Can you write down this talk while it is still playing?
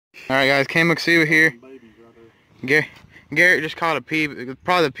Alright guys, Camo Kasuba here. Garrett just caught a PB,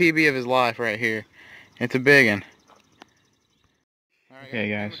 probably the PB of his life right here. It's a big one. Okay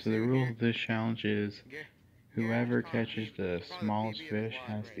guys, so the rule of this challenge is whoever catches the smallest fish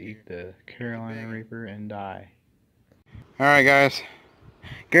has to eat the Carolina Reaper and die. Alright guys,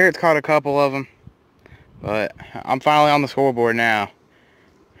 Garrett's caught a couple of them, but I'm finally on the scoreboard now.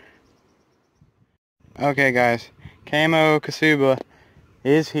 Okay guys, Camo Kasuba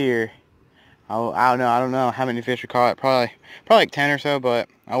is here. I don't know how many fish are caught. Probably like 10 or so, but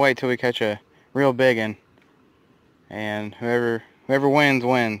I'll wait till we catch a real big one. And whoever wins,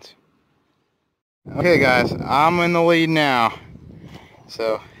 wins. Okay guys, I'm in the lead now.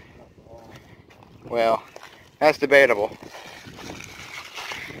 So, well, that's debatable.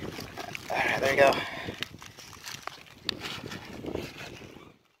 Alright, there you go.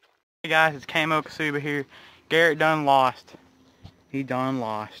 Hey guys, it's Camo Kasuba here. Garrett done lost. He done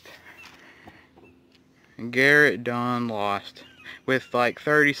lost. Garrett done lost. With like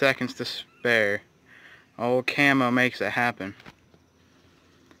 30 seconds to spare. Old Camo makes it happen.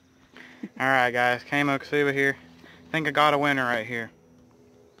 Alright guys, Camo Kasuba here. I think I got a winner right here.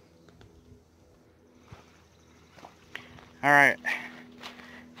 Alright.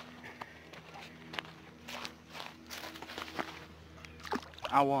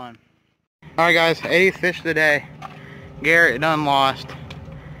 I won. Alright guys, 8th fish of the day. Garrett done lost.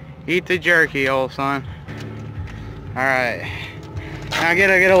 Eat the jerky, old son. Alright. Now get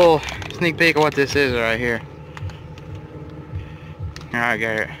a little sneak peek of what this is right here. Alright,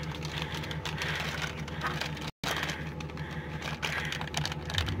 Garrett.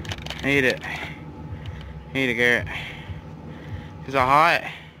 Eat it. Eat it, Garrett. Is it hot?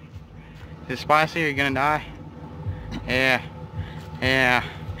 Is it spicy? Are you gonna die? Yeah. Yeah.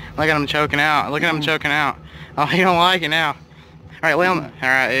 Look at him choking out. Look at him choking out. Oh, he don't like it now. Alright, lay him.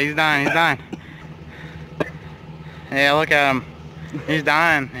 Alright, he's dying. He's dying. Yeah, look at him. He's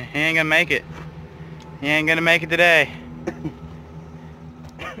dying. He ain't gonna make it. He ain't gonna make it today. I'm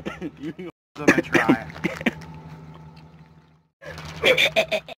gonna try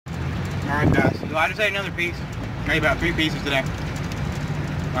it. Alright guys, so I just ate another piece. I ate about 3 pieces today.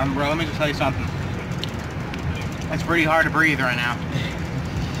 Bro, let me just tell you something. It's pretty hard to breathe right now.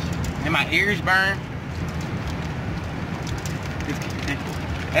 And my ears burn.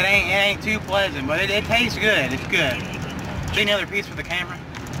 It ain't too pleasant, but it tastes good. It's good. See another piece for the camera?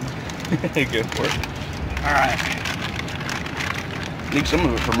 Go for it. Alright. Need some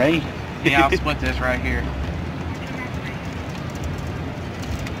of it for me. Yeah, I'll split this right here.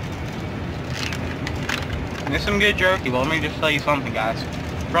 And there's some good jerky. Well, let me just tell you something, guys.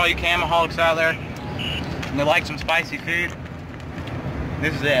 For all you camoholics out there, and they like some spicy food,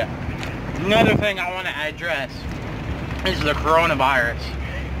 this is it. Another thing I want to address is the coronavirus.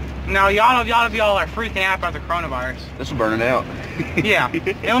 Now, y'all are freaking out about the coronavirus. This will burn it out. Yeah.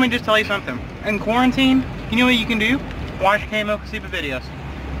 And let me just tell you something. In quarantine, you know what you can do? Watch Camo Kasuba videos.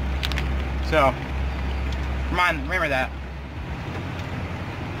 So, remember that.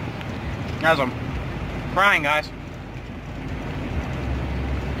 Guys, I'm crying, guys.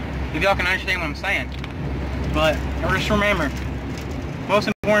 If y'all can understand what I'm saying. But just remember, most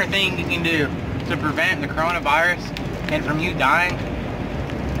important thing you can do to prevent the coronavirus and from you dying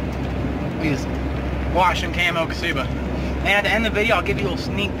is watch some Camo Kasuba. And at the end of the video, I'll give you a little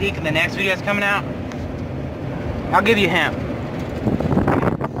sneak peek of the next video that's coming out. I'll give you a hint.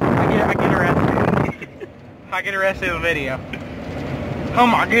 I get arrested. I get arrested in the video. Oh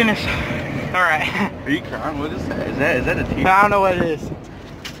my goodness. Alright. Are you crying? What is that? Is that a tear? I don't know what it is.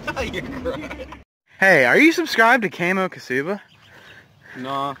 You're crying. Hey, are you subscribed to Camo Kasuba?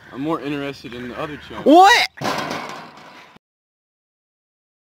 Nah, I'm more interested in the other channel. What?